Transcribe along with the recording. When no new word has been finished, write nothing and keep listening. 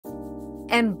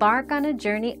Embark on a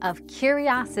journey of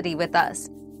curiosity with us.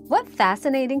 What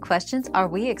fascinating questions are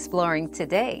we exploring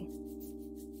today?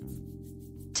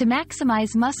 To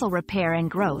maximize muscle repair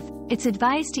and growth, it's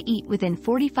advised to eat within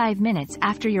 45 minutes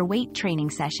after your weight training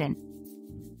session.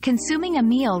 Consuming a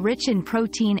meal rich in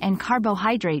protein and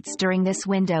carbohydrates during this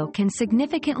window can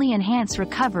significantly enhance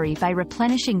recovery by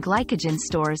replenishing glycogen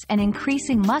stores and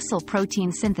increasing muscle protein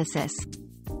synthesis.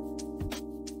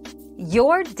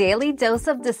 Your daily dose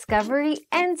of discovery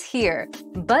ends here,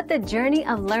 but the journey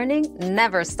of learning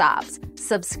never stops.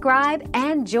 Subscribe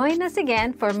and join us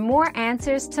again for more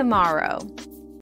answers tomorrow.